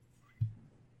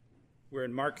We're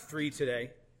in Mark 3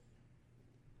 today.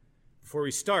 Before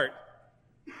we start,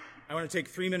 I want to take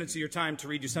 3 minutes of your time to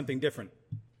read you something different.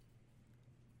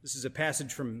 This is a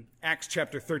passage from Acts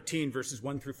chapter 13, verses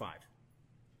 1 through 5.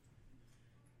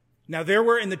 Now there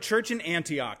were in the church in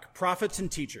Antioch prophets and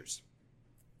teachers: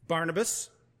 Barnabas,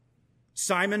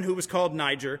 Simon, who was called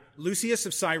Niger, Lucius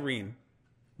of Cyrene,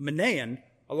 Manaen,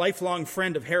 a lifelong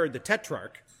friend of Herod the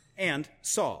Tetrarch, and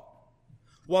Saul.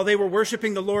 While they were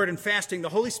worshiping the Lord and fasting, the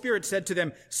Holy Spirit said to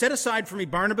them, "Set aside for me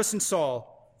Barnabas and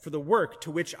Saul for the work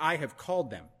to which I have called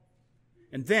them."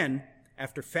 And then,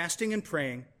 after fasting and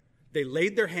praying, they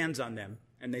laid their hands on them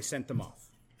and they sent them off.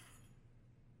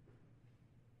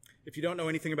 If you don't know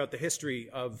anything about the history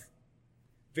of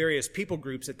various people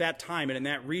groups at that time and in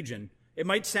that region, it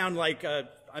might sound like a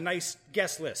nice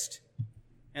guest list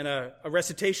and a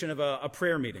recitation of a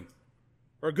prayer meeting,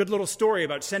 or a good little story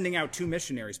about sending out 2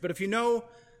 missionaries. But if you know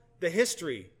the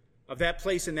history of that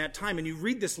place in that time, and you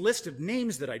read this list of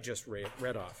names that I just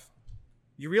read off,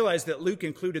 you realize that Luke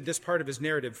included this part of his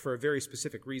narrative for a very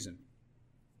specific reason.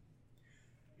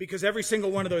 Because every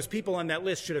single one of those people on that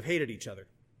list should have hated each other.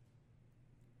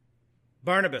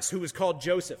 Barnabas, who was called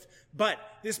Joseph. But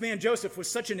this man Joseph was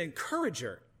such an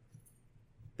encourager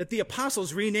that the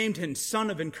apostles renamed him Son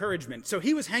of Encouragement. So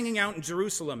he was hanging out in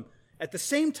Jerusalem at the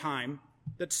same time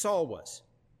that Saul was.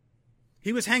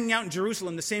 He was hanging out in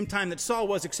Jerusalem the same time that Saul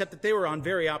was, except that they were on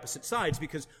very opposite sides,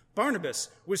 because Barnabas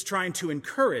was trying to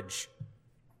encourage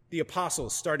the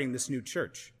apostles starting this new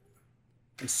church.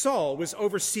 And Saul was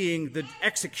overseeing the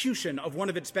execution of one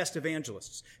of its best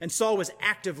evangelists. And Saul was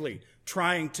actively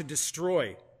trying to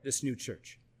destroy this new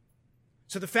church.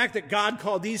 So the fact that God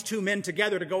called these 2 men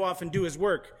together to go off and do his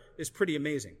work is pretty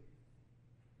amazing.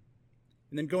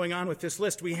 And then going on with this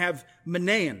list, we have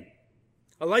Manaen,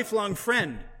 a lifelong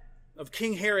friend of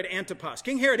King Herod Antipas.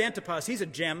 King Herod Antipas, he's a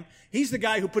gem. He's the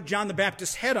guy who put John the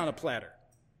Baptist's head on a platter.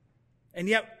 And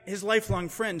yet his lifelong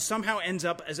friend somehow ends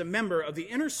up as a member of the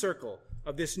inner circle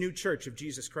of this new church of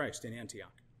Jesus Christ in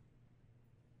Antioch.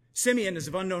 Simeon is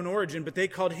of unknown origin, but they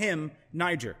called him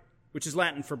Niger, which is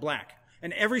Latin for black.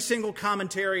 And every single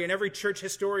commentary and every church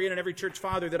historian and every church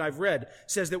father that I've read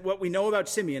says that what we know about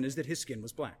Simeon is that his skin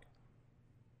was black.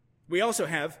 We also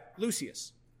have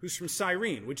Lucius, who's from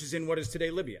Cyrene, which is in what is today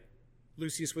Libya.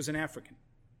 Lucius was an African.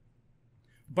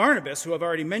 Barnabas, who I've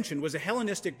already mentioned, was a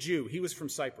Hellenistic Jew. He was from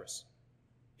Cyprus.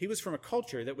 He was from a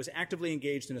culture that was actively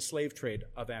engaged in a slave trade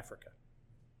of Africa.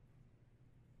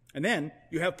 And then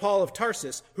you have Paul of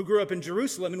Tarsus, who grew up in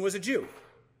Jerusalem and was a Jew,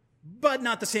 but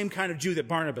not the same kind of Jew that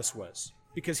Barnabas was,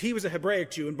 because he was a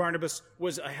Hebraic Jew and Barnabas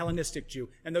was a Hellenistic Jew,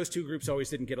 and those 2 groups always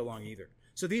didn't get along either.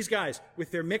 So these guys,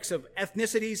 with their mix of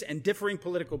ethnicities and differing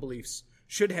political beliefs,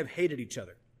 should have hated each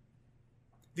other.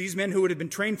 These men who would have been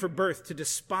trained for birth to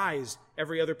despise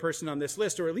every other person on this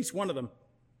list, or at least one of them,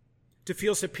 to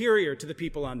feel superior to the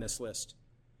people on this list,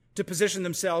 to position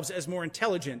themselves as more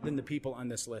intelligent than the people on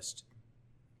this list.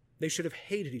 They should have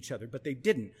hated each other, but they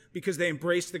didn't, because they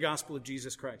embraced the gospel of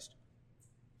Jesus Christ.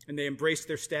 And they embraced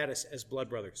their status as blood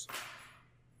brothers,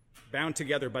 bound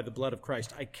together by the blood of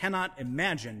Christ. I cannot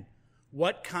imagine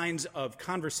what kinds of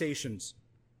conversations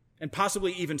and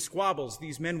possibly even squabbles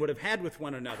these men would have had with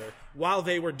one another while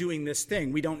they were doing this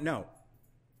thing. We don't know.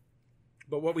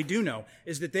 But what we do know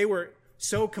is that they were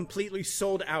so completely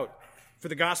sold out for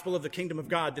the gospel of the kingdom of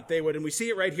God that they would, and we see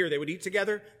it right here, they would eat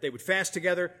together, they would fast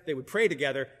together, they would pray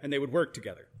together, and they would work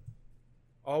together,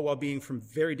 all while being from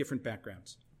very different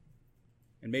backgrounds,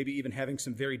 and maybe even having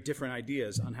some very different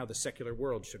ideas on how the secular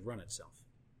world should run itself.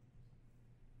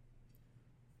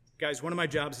 Guys, one of my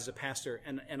jobs as a pastor,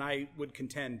 and I would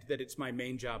contend that it's my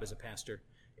main job as a pastor,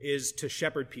 is to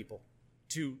shepherd people,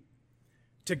 to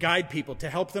guide people, to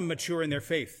help them mature in their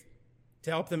faith, to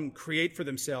help them create for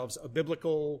themselves a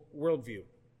biblical worldview,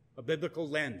 a biblical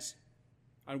lens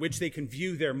on which they can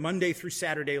view their Monday through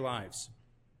Saturday lives.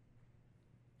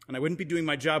 And I wouldn't be doing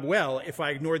my job well if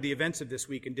I ignored the events of this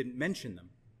week and didn't mention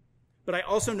them. But I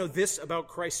also know this about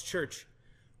Christ's church.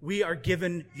 We are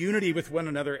given unity with one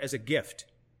another as a gift.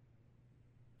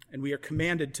 And we are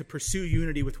commanded to pursue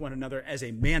unity with one another as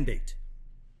a mandate.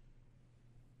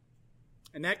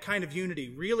 And that kind of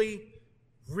unity,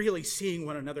 really seeing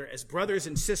one another as brothers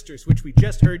and sisters, which we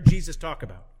just heard Jesus talk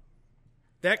about,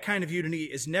 that kind of unity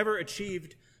is never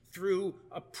achieved through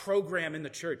a program in the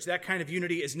church. That kind of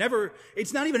unity it's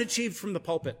not even achieved from the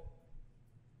pulpit.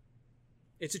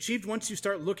 It's achieved once you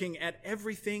start looking at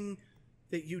everything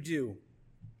that you do,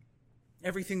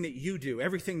 everything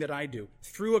that I do,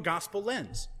 through a gospel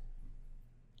lens.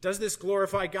 Does this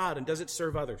glorify God, and does it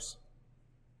serve others?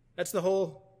 That's the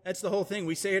whole thing.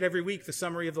 We say it every week, the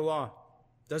summary of the law.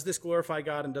 Does this glorify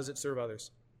God, and does it serve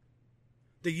others?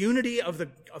 The unity of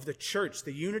the church,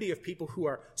 the unity of people who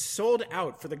are sold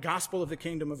out for the gospel of the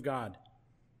kingdom of God,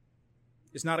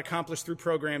 is not accomplished through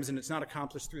programs, and it's not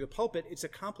accomplished through the pulpit. It's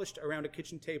accomplished around a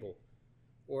kitchen table,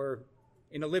 or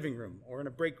in a living room, or in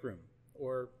a break room,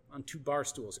 or on two bar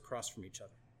stools across from each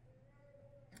other.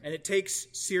 And it takes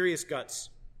serious guts,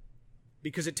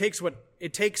 because it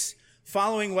takes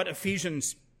following what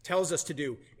Ephesians tells us to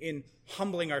do in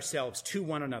humbling ourselves to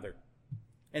one another,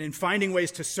 and in finding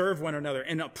ways to serve one another,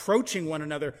 and approaching one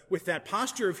another with that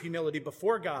posture of humility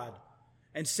before God,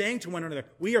 and saying to one another,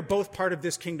 we are both part of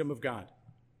this kingdom of God.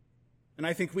 And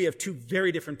I think we have two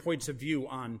very different points of view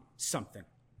on something.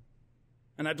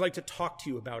 And I'd like to talk to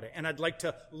you about it, and I'd like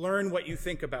to learn what you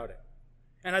think about it.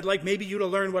 And I'd like maybe you to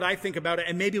learn what I think about it,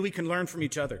 and maybe we can learn from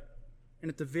each other. And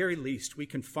at the very least, we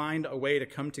can find a way to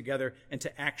come together and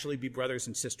to actually be brothers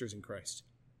and sisters in Christ.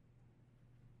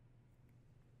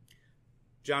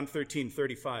 John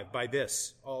 13:35, by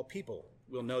this, all people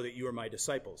will know that you are my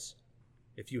disciples,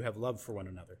 if you have love for one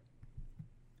another.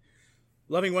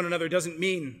 Loving one another doesn't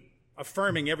mean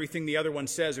affirming everything the other one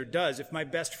says or does. If my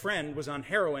best friend was on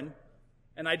heroin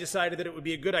and I decided that it would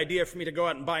be a good idea for me to go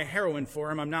out and buy heroin for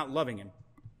him, I'm not loving him.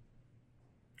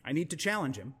 I need to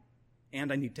challenge him,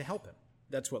 and I need to help him.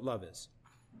 That's what love is.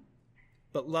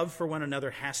 But love for one another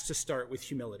has to start with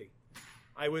humility.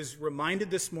 I was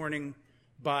reminded this morning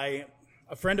by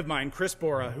a friend of mine, Chris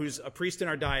Bora, who's a priest in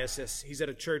our diocese. He's at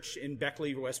a church in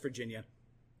Beckley, West Virginia.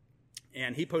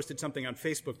 And he posted something on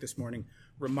Facebook this morning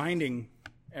reminding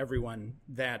everyone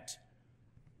that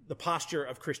the posture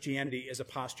of Christianity is a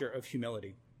posture of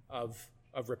humility, of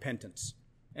repentance.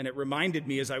 And it reminded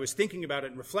me, as I was thinking about it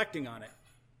and reflecting on it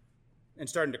and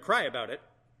starting to cry about it,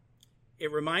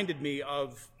 it reminded me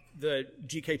of the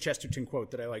G.K. Chesterton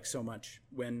quote that I like so much,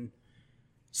 when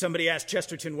somebody asked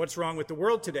Chesterton, what's wrong with the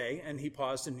world today? And he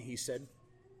paused and he said,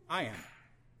 I am.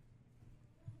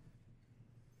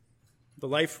 The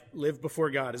life lived before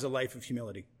God is a life of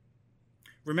humility.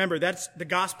 Remember, that's the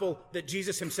gospel that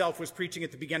Jesus himself was preaching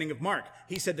at the beginning of Mark.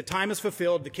 He said, the time is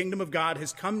fulfilled, the kingdom of God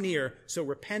has come near, so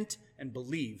repent and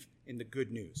believe in the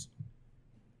good news.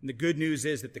 And the good news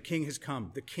is that the king has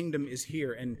come, the kingdom is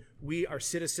here, and we are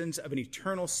citizens of an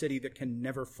eternal city that can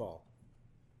never fall.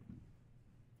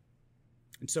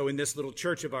 And so in this little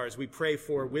church of ours, we pray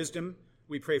for wisdom,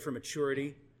 we pray for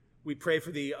maturity, we pray for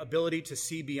the ability to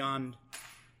see beyond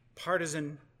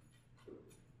partisan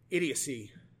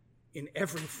idiocy in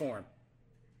every form.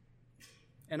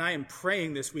 And I am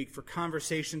praying this week for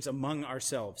conversations among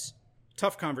ourselves.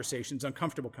 Tough conversations,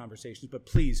 uncomfortable conversations, but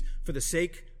please, for the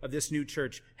sake of this new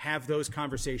church, have those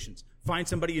conversations. Find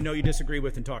somebody you know you disagree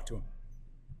with and talk to them.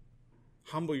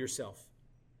 Humble yourself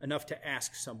enough to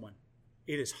ask someone.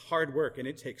 It is hard work and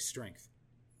it takes strength.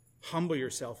 Humble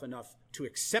yourself enough to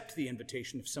accept the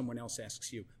invitation if someone else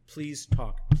asks you. Please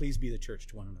talk. Please be the church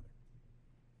to one another.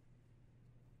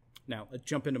 Now, let's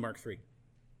jump into Mark 3.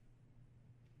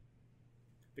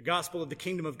 The gospel of the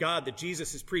kingdom of God that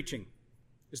Jesus is preaching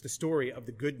is the story of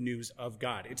the good news of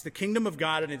God. It's the kingdom of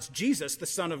God, and it's Jesus, the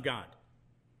Son of God.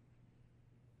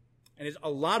 And a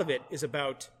lot of it is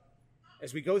about,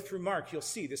 as we go through Mark, you'll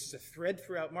see this is a thread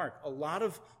throughout Mark. A lot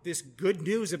of this good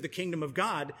news of the kingdom of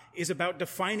God is about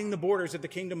defining the borders of the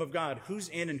kingdom of God. Who's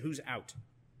in and who's out?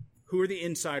 Who are the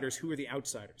insiders? Who are the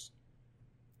outsiders?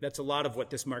 That's a lot of what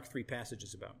this Mark 3 passage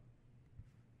is about.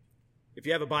 If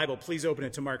you have a Bible, please open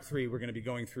it to Mark 3. We're going to be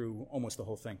going through almost the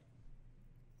whole thing.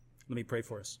 Let me pray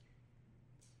for us.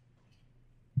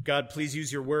 God, please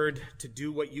use your word to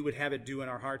do what you would have it do in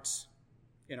our hearts,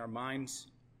 in our minds,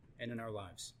 and in our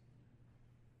lives.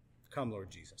 Come,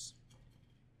 Lord Jesus.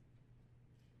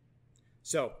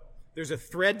 So, there's a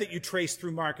thread that you trace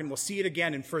through Mark, and we'll see it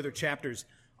again in further chapters,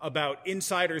 about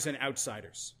insiders and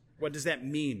outsiders. What does that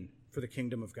mean for the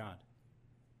kingdom of God?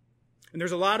 And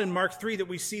there's a lot in Mark 3 that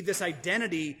we see this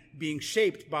identity being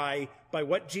shaped by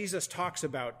what Jesus talks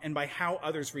about and by how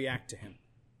others react to him.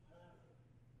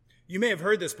 You may have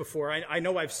heard this before. I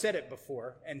know I've said it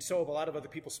before, and so have a lot of other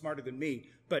people smarter than me,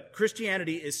 but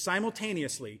Christianity is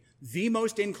simultaneously the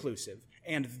most inclusive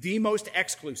and the most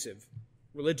exclusive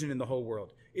religion in the whole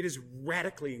world. It is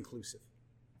radically inclusive.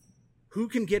 Who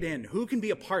can get in? Who can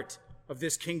be a part of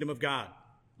this kingdom of God?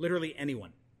 Literally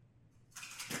anyone.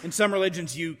 In some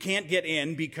religions, you can't get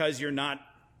in because you're not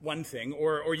one thing,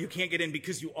 or you can't get in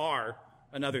because you are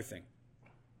another thing.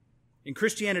 In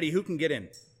Christianity, who can get in?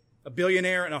 A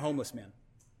billionaire and a homeless man.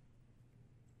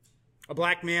 A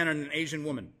black man and an Asian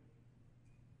woman.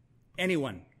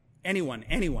 Anyone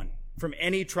from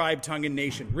any tribe, tongue, and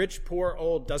nation. Rich, poor,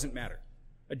 old, doesn't matter.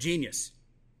 A genius.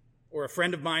 Or a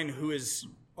friend of mine who is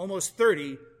almost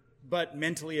 30, but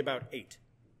mentally about 8.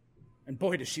 And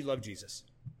boy, does she love Jesus.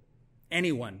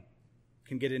 Anyone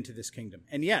can get into this kingdom.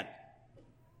 And yet,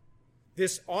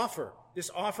 this offer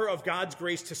of God's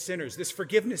grace to sinners, this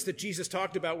forgiveness that Jesus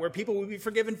talked about, where people will be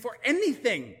forgiven for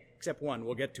anything except one,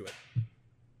 we'll get to it.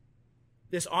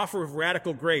 This offer of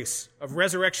radical grace, of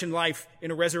resurrection life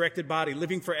in a resurrected body,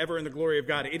 living forever in the glory of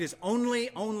God, it is only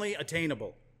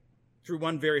attainable through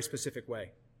one very specific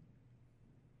way.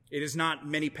 It is not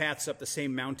many paths up the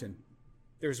same mountain.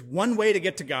 There's one way to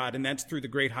get to God, and that's through the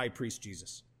great high priest,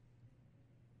 Jesus.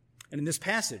 And in this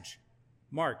passage,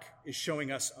 Mark is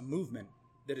showing us a movement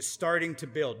that is starting to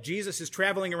build. Jesus is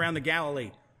traveling around the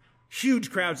Galilee. Huge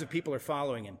crowds of people are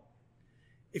following him.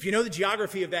 If you know the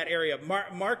geography of that area,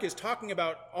 Mark is talking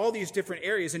about all these different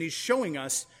areas, and he's showing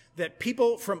us that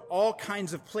people from all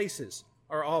kinds of places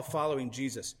are all following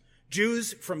Jesus.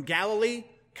 Jews from Galilee,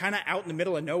 kind of out in the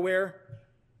middle of nowhere.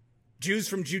 Jews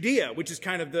from Judea, which is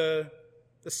kind of the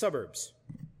suburbs.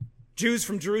 Jews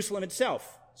from Jerusalem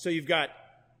itself. So you've got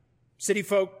city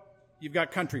folk, you've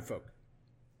got country folk.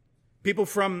 People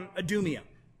from Idumea.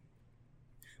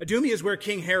 Idumea is where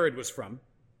King Herod was from.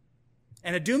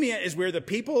 And Idumea is where the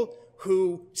people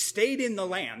who stayed in the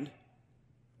land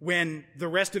when the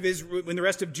rest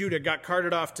of Judah got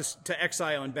carted off to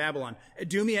exile in Babylon.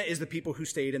 Idumea is the people who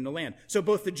stayed in the land. So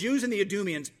both the Jews and the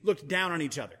Idumeans looked down on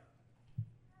each other.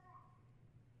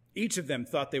 Each of them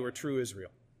thought they were true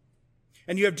Israel.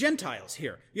 And you have Gentiles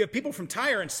here. You have people from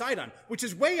Tyre and Sidon, which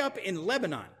is way up in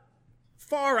Lebanon,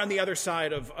 far on the other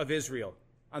side of Israel,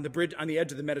 on the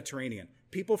edge of the Mediterranean.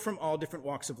 People from all different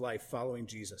walks of life following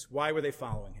Jesus. Why were they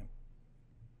following him?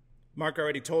 Mark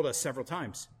already told us several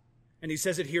times, and he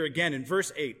says it here again in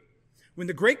verse 8. When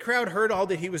the great crowd heard all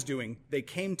that he was doing, they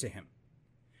came to him.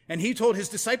 And he told his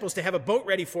disciples to have a boat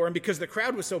ready for him because the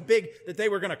crowd was so big that they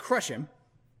were going to crush him,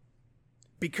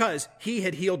 because he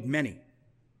had healed many,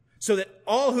 so that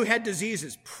all who had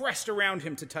diseases pressed around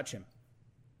him to touch him.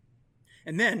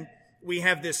 And then we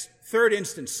have this third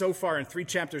instance so far in 3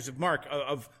 chapters of Mark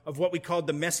of what we called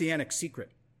the messianic secret.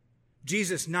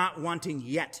 Jesus not wanting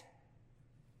yet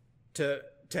to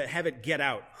have it get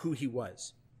out who he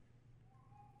was.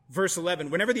 Verse 11,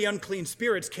 whenever the unclean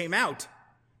spirits came out,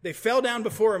 they fell down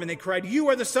before him and they cried, "You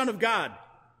are the Son of God."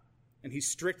 And he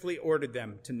strictly ordered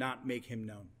them to not make him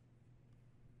known.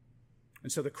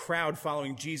 And so the crowd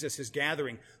following Jesus is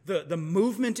gathering. The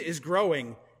movement is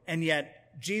growing, and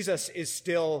yet Jesus is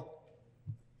still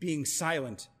being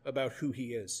silent about who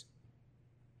he is.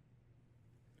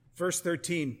 Verse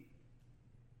 13,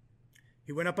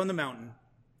 he went up on the mountain,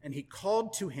 and he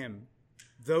called to him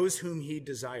those whom he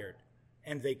desired,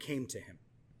 and they came to him.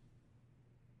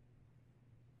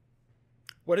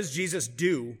 What does Jesus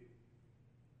do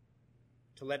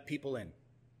to let people in?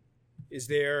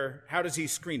 How does he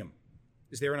screen them?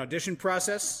 Is there an audition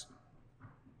process?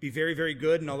 Be very, very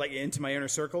good, and I'll let you into my inner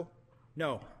circle?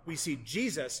 No, we see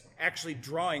Jesus actually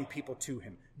drawing people to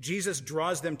him. Jesus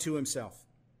draws them to himself.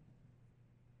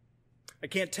 I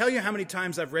can't tell you how many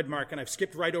times I've read Mark, and I've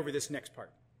skipped right over this next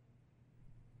part.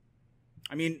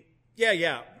 I mean,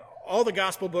 yeah, all the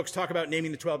gospel books talk about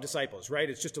naming the 12 disciples, right?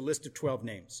 It's just a list of 12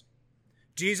 names.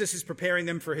 Jesus is preparing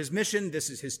them for his mission. This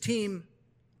is his team.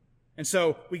 And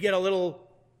so we get a little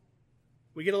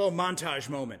montage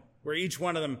moment where each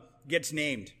one of them gets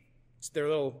named. It's their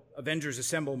little Avengers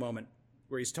Assemble moment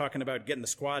where he's talking about getting the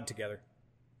squad together.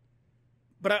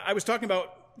 But I was talking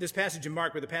about this passage in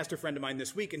Mark with a pastor friend of mine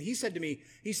this week, and he said to me,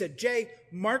 Jay,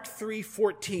 Mark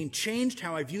 3:14 changed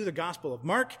how I view the Gospel of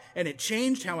Mark, and it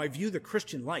changed how I view the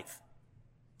Christian life.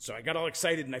 So I got all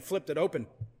excited, and I flipped it open,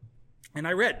 and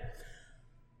I read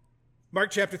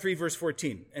Mark chapter 3, verse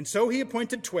 14. And so he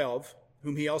appointed 12,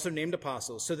 whom he also named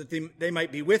apostles, so that they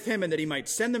might be with him and that he might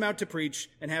send them out to preach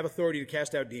and have authority to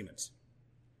cast out demons.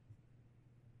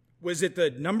 Was it the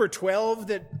number 12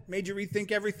 that made you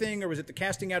rethink everything, or was it the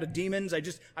casting out of demons?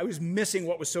 I was missing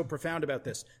what was so profound about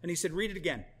this. And he said, read it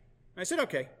again. And I said,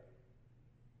 okay.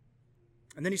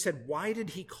 And then he said, why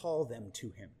did he call them to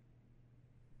him?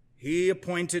 He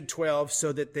appointed 12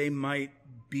 so that they might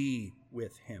be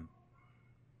with him.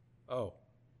 Oh,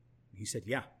 he said,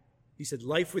 yeah. He said,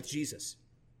 life with Jesus.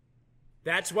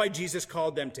 That's why Jesus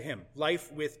called them to him,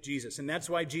 life with Jesus. And that's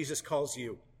why Jesus calls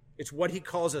you. It's what he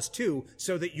calls us to,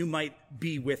 so that you might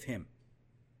be with him.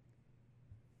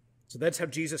 So that's how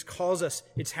Jesus calls us.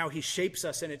 It's how he shapes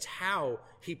us, and it's how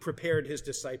he prepared his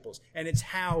disciples, and it's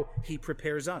how he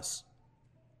prepares us.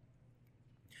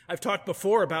 I've talked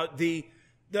before about the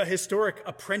historic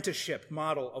apprenticeship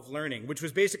model of learning, which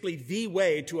was basically the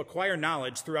way to acquire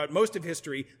knowledge throughout most of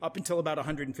history up until about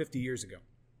 150 years ago.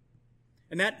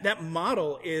 And that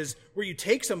model is where you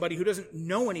take somebody who doesn't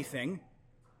know anything,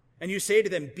 and you say to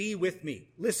them, be with me,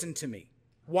 listen to me,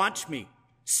 watch me,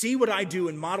 see what I do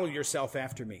and model yourself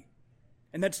after me.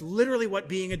 And that's literally what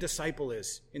being a disciple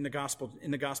is in the gospel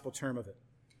term of it.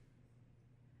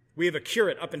 We have a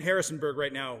curate up in Harrisonburg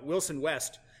right now, Wilson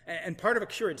West, and part of a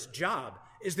curate's job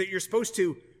is that you're supposed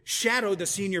to shadow the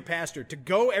senior pastor, to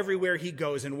go everywhere he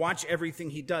goes and watch everything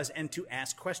he does and to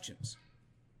ask questions.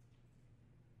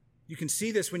 You can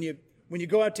see this when you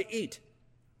go out to eat.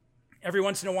 Every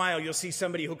once in a while, you'll see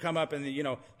somebody who'll come up and,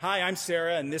 hi, I'm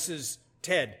Sarah, and this is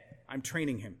Ted. I'm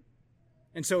training him.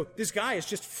 And so this guy is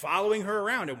just following her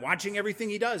around and watching everything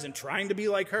he does and trying to be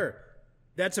like her.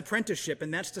 That's apprenticeship,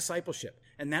 and that's discipleship,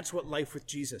 and that's what life with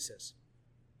Jesus is.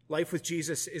 Life with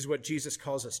Jesus is what Jesus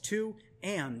calls us to,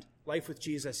 and life with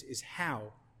Jesus is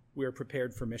how we are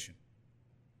prepared for mission.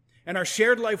 And our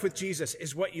shared life with Jesus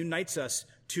is what unites us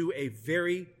to a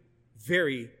very,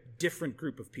 very different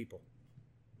group of people.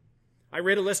 I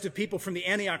read a list of people from the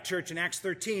Antioch church in Acts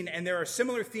 13, and there are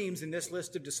similar themes in this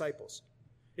list of disciples.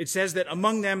 It says that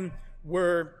among them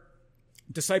were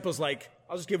disciples like,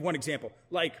 I'll just give one example,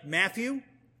 like Matthew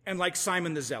and like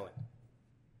Simon the Zealot.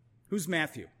 Who's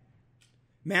Matthew?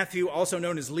 Matthew, also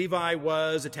known as Levi,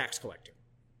 was a tax collector.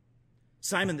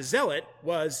 Simon the Zealot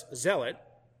was a zealot.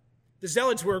 The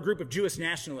Zealots were a group of Jewish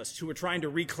nationalists who were trying to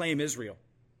reclaim Israel,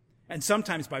 and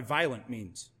sometimes by violent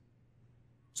means.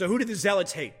 So who did the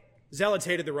Zealots hate? The Zealots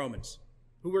hated the Romans.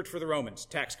 Who worked for the Romans?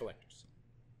 Tax collectors.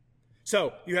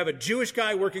 So you have a Jewish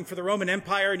guy working for the Roman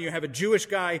Empire, and you have a Jewish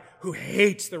guy who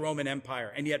hates the Roman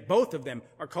Empire, and yet both of them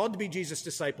are called to be Jesus'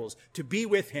 disciples, to be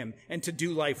with him, and to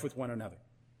do life with one another.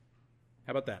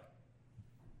 How about that?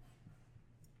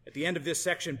 At the end of this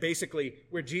section, basically,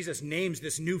 where Jesus names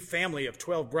this new family of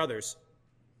 12 brothers,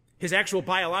 his actual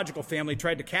biological family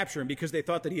tried to capture him because they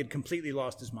thought that he had completely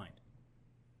lost his mind.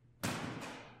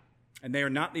 And they are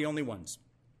not the only ones.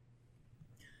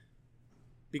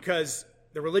 Because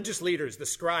the religious leaders, the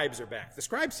scribes, are back. The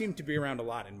scribes seem to be around a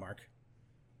lot in Mark.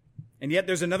 And yet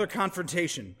there's another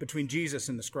confrontation between Jesus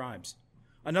and the scribes.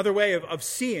 Another way of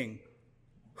seeing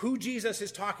who Jesus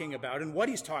is talking about and what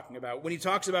he's talking about when he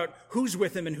talks about who's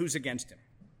with him and who's against him,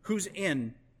 who's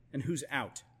in and who's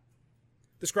out.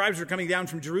 The scribes were coming down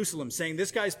from Jerusalem saying,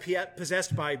 this guy's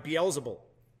possessed by Beelzebul,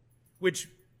 which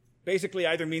basically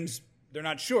either means, they're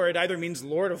not sure, it either means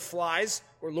Lord of Flies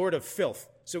or Lord of Filth.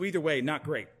 So either way, not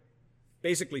great.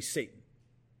 Basically Satan.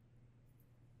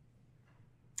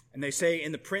 And they say,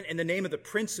 in the name of the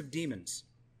Prince of Demons,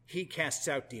 he casts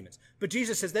out demons. But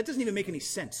Jesus says that doesn't even make any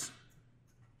sense.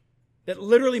 That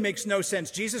literally makes no sense.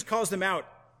 Jesus calls them out.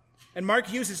 And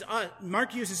Mark uses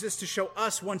this to show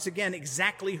us once again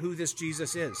exactly who this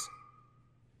Jesus is.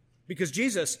 Because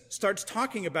Jesus starts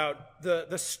talking about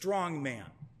the strong man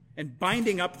and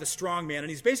binding up the strong man. And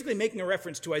he's basically making a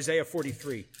reference to Isaiah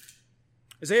 43.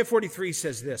 Isaiah 43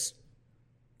 says this: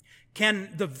 Can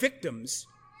victims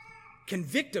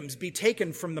be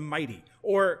taken from the mighty?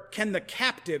 Or can the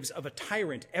captives of a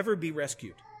tyrant ever be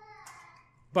rescued?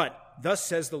 But thus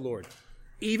says the Lord,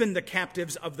 even the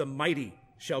captives of the mighty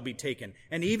shall be taken,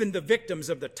 and even the victims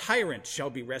of the tyrant shall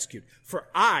be rescued. For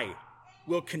I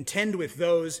will contend with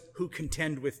those who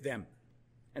contend with them,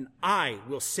 and I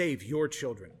will save your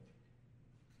children.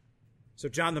 So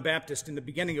John the Baptist, in the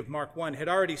beginning of Mark 1, had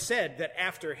already said that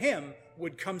after him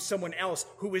would come someone else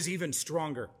who was even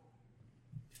stronger.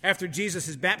 After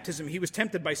Jesus' baptism, he was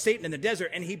tempted by Satan in the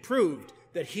desert, and he proved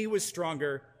that he was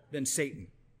stronger than Satan.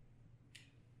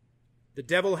 The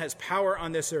devil has power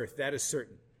on this earth, that is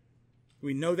certain.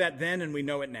 We know that then, and we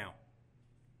know it now.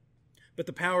 But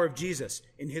the power of Jesus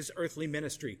in his earthly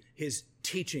ministry, his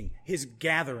teaching, his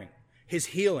gathering, his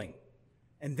healing,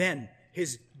 and then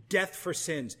his death for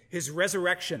sins, his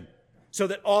resurrection, so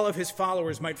that all of his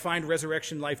followers might find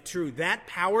resurrection life true. That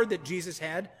power that Jesus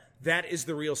had, that is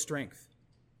the real strength.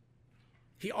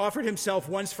 He offered himself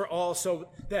once for all so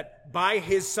that by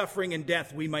his suffering and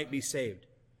death we might be saved.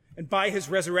 And by his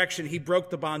resurrection, he broke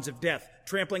the bonds of death,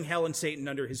 trampling hell and Satan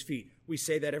under his feet. We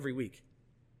say that every week.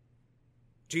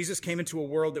 Jesus came into a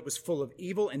world that was full of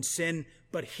evil and sin,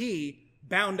 but he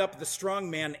bound up the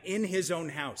strong man in his own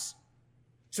house.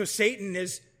 So Satan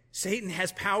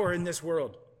has power in this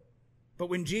world. But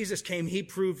when Jesus came, he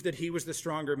proved that he was the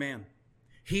stronger man.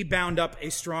 He bound up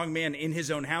a strong man in his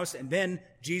own house, and then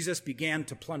Jesus began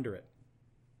to plunder it.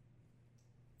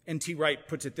 N.T. Wright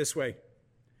puts it this way: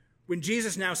 when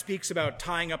Jesus now speaks about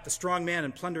tying up the strong man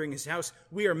and plundering his house,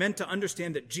 we are meant to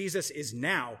understand that Jesus is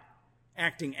now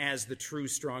acting as the true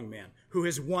strong man, who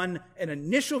has won an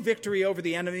initial victory over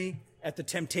the enemy at the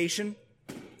temptation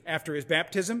after his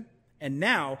baptism, and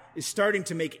now is starting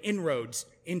to make inroads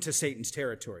into Satan's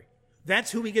territory,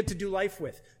 That's who we get to do life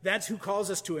with. That's who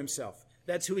calls us to himself.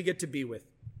 That's who we get to be with.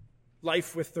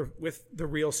 Life with the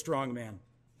real strong man.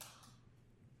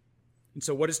 And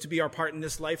so what is to be our part in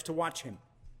this life? To watch him,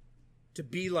 to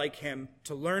be like him,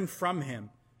 to learn from him,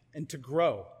 and to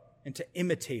grow, and to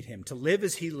imitate him, to live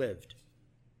as he lived.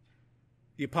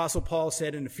 The Apostle Paul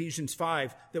said in Ephesians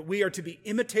 5 that we are to be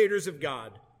imitators of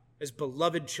God as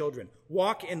beloved children.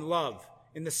 Walk in love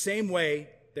in the same way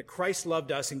that Christ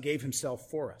loved us and gave himself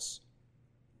for us.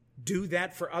 Do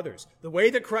that for others. The way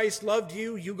that Christ loved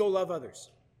you, you go love others.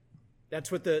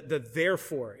 That's what the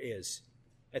therefore is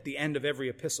at the end of every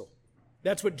epistle.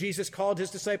 That's what Jesus called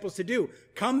his disciples to do.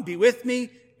 Come, be with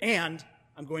me, and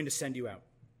I'm going to send you out.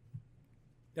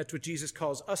 That's what Jesus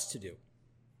calls us to do.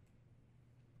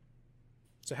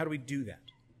 So how do we do that?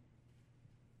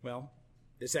 Well,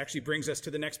 this actually brings us to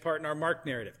the next part in our Mark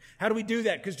narrative. How do we do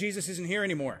that? Because Jesus isn't here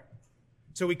anymore.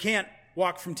 So we can't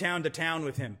walk from town to town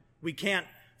with him. We can't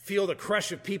feel the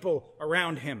crush of people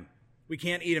around him. We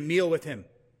can't eat a meal with him.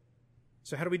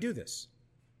 So how do we do this?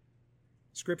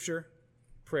 Scripture,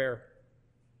 prayer,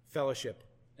 fellowship,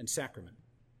 and sacrament.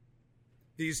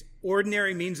 These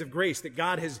ordinary means of grace that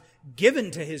God has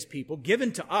given to his people,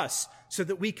 given to us, so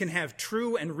that we can have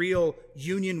true and real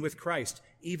union with Christ,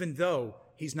 even though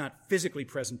he's not physically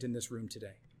present in this room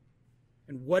today.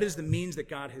 And what is the means that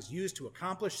God has used to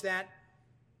accomplish that?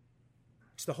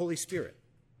 It's the Holy Spirit.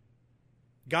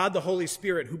 God, the Holy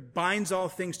Spirit, who binds all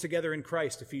things together in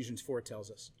Christ, Ephesians 4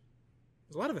 tells us.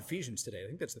 There's a lot of Ephesians today. I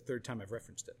think that's the third time I've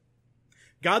referenced it.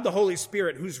 God, the Holy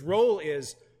Spirit, whose role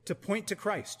is to point to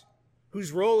Christ,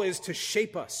 whose role is to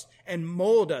shape us and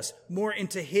mold us more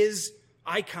into his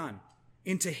icon,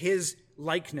 into his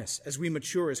likeness as we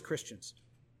mature as Christians.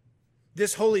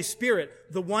 This Holy Spirit,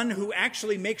 the one who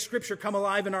actually makes Scripture come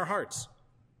alive in our hearts,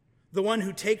 the one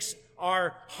who takes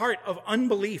our heart of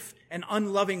unbelief and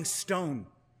unloving stone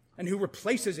and who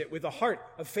replaces it with a heart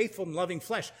of faithful and loving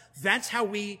flesh. That's how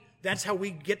we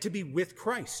get to be with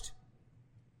Christ.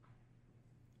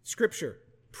 Scripture,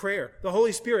 prayer, the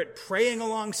Holy Spirit praying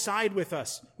alongside with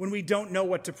us when we don't know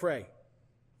what to pray.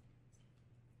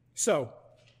 So,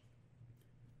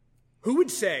 who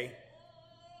would say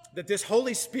that this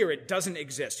Holy Spirit doesn't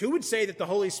exist? Who would say that the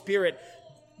Holy Spirit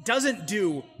doesn't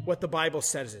do what the Bible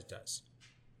says it does?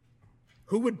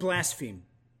 Who would blaspheme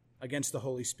against the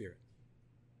Holy Spirit?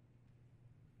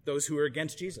 Those who are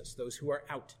against Jesus, those who are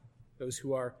out, those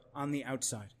who are on the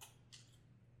outside.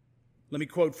 Let me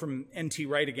quote from N.T.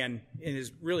 Wright again in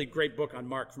his really great book on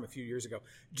Mark from a few years ago.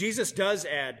 Jesus does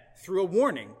add, through a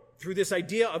warning, through this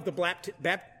idea of the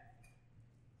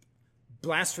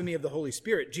blasphemy of the Holy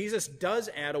Spirit, Jesus does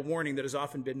add a warning that has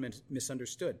often been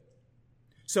misunderstood.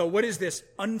 So what is this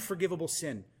unforgivable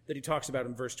sin that he talks about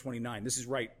in verse 29? This is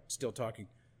Wright still talking.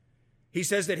 He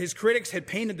says that his critics had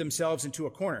painted themselves into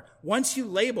a corner. Once you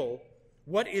label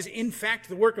what is in fact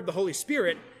the work of the Holy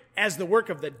Spirit as the work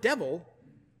of the devil,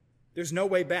 there's no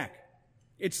way back.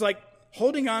 It's like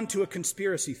holding on to a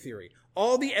conspiracy theory.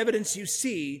 All the evidence you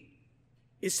see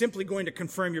is simply going to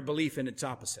confirm your belief in its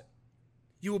opposite.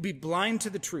 You will be blind to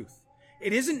the truth.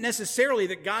 It isn't necessarily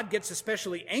that God gets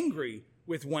especially angry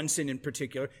with one sin in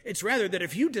particular. It's rather that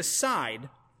if you decide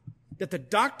that the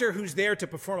doctor who's there to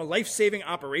perform a life-saving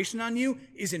operation on you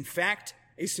is in fact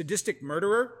a sadistic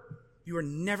murderer, you are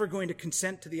never going to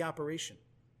consent to the operation.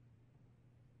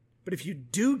 But if you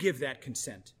do give that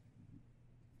consent,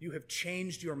 you have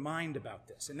changed your mind about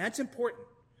this. And that's important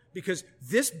because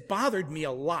this bothered me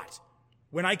a lot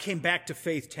when I came back to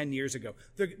faith 10 years ago.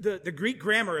 The Greek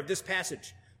grammar of this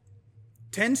passage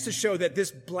tends to show that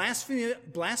this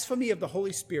blasphemy of the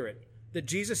Holy Spirit that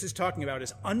Jesus is talking about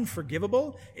is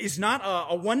unforgivable, is not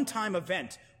a one-time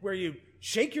event where you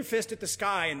shake your fist at the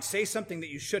sky and say something that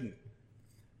you shouldn't.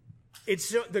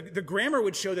 The grammar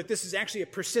would show that this is actually a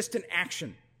persistent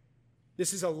action.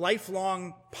 This is a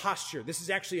lifelong posture. This is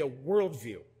actually a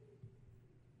worldview.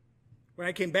 When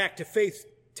I came back to faith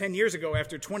 10 years ago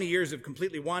after 20 years of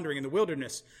completely wandering in the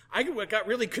wilderness, I got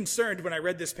really concerned when I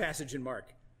read this passage in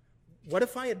Mark. What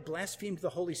if I had blasphemed the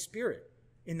Holy Spirit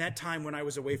in that time when I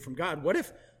was away from God? What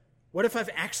if I've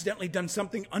accidentally done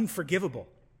something unforgivable?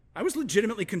 I was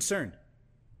legitimately concerned.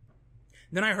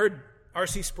 Then I heard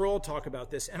R.C. Sproul talk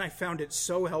about this, and I found it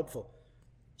so helpful.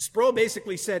 Sproul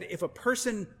basically said, if a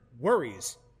person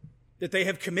worries that they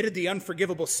have committed the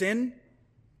unforgivable sin,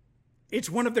 it's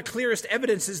one of the clearest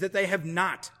evidences that they have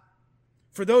not.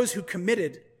 For those who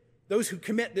commit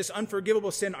this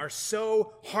unforgivable sin are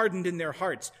so hardened in their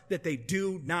hearts that they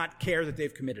do not care that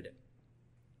they've committed it.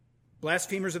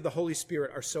 Blasphemers of the Holy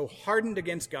Spirit are so hardened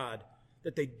against God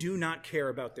that they do not care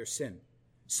about their sin.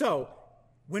 So,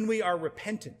 when we are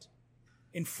repentant,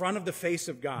 in front of the face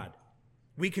of God,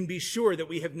 we can be sure that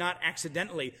we have not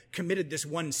accidentally committed this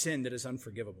one sin that is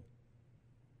unforgivable.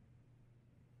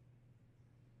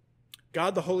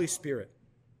 God the Holy Spirit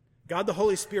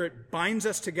binds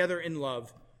us together in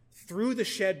love through the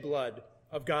shed blood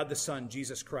of God the Son,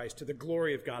 Jesus Christ, to the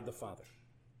glory of God the Father.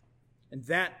 And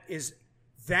that is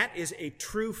a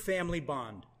true family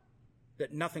bond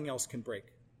that nothing else can break.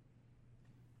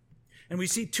 And we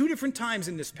see two different times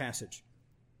in this passage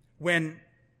when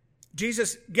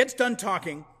Jesus gets done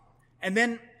talking, and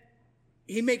then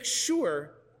he makes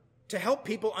sure to help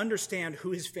people understand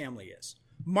who his family is.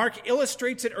 Mark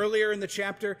illustrates it earlier in the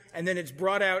chapter, and then it's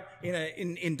brought out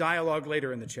in dialogue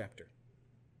later in the chapter.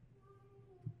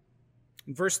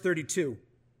 In verse 32,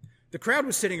 the crowd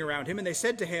was sitting around him, and they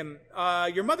said to him,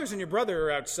 your mothers and your brother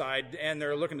are outside, and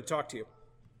they're looking to talk to you.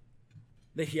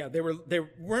 They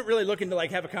weren't really looking to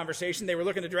have a conversation. They were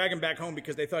looking to drag him back home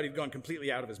because they thought he'd gone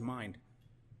completely out of his mind.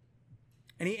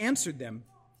 And he answered them,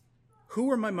 who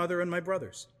are my mother and my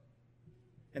brothers?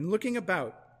 And looking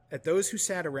about at those who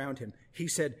sat around him, he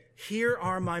said, here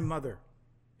are my mother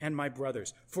and my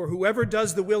brothers. For whoever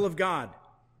does the will of God,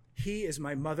 he is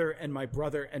my mother and my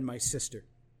brother and my sister.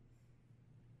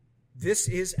 This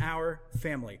is our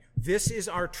family. This is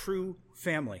our true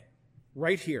family,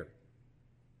 right here.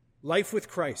 Life with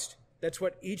Christ. That's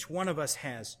what each one of us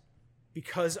has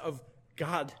because of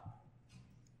God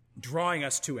drawing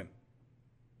us to him.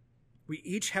 We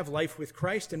each have life with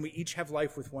Christ, and we each have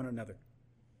life with one another.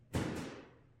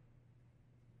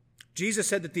 Jesus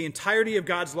said that the entirety of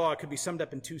God's law could be summed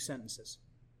up in two sentences.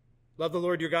 Love the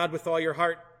Lord your God with all your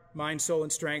heart, mind, soul,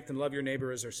 and strength, and love your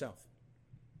neighbor as yourself.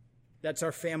 That's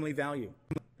our family value.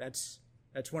 That's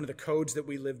one of the codes that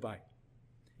we live by.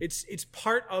 It's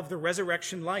part of the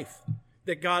resurrection life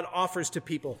that God offers to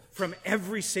people from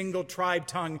every single tribe,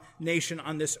 tongue, nation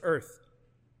on this earth.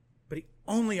 But he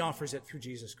only offers it through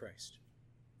Jesus Christ.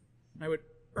 I would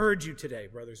urge you today,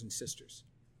 brothers and sisters,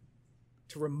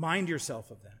 to remind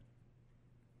yourself of that.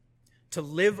 To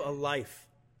live a life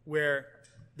where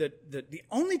the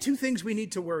only two things we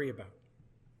need to worry about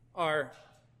are,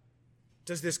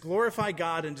 does this glorify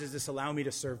God and does this allow me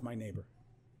to serve my neighbor?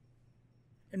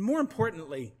 And more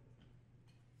importantly,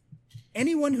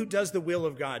 anyone who does the will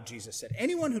of God, Jesus said,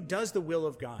 anyone who does the will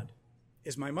of God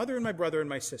is my mother and my brother and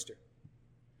my sister.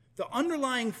 The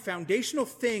underlying foundational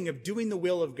thing of doing the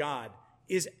will of God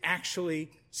is actually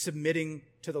submitting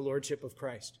to the lordship of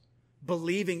Christ,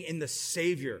 believing in the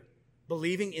Savior,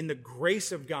 believing in the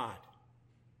grace of God,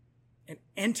 and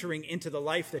entering into the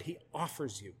life that he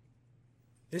offers you.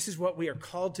 This is what we are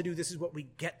called to do. This is what we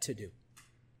get to do.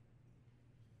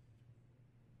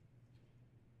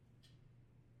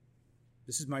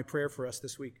 This is my prayer for us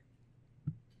this week,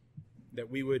 that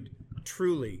we would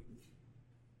truly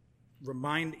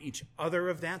remind each other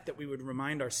of that we would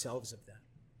remind ourselves of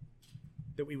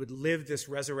that we would live this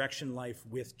resurrection life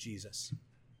with Jesus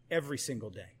every single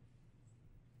day.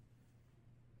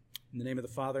 In the name of the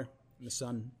Father, and the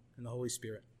Son, and the Holy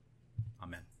Spirit.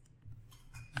 Amen.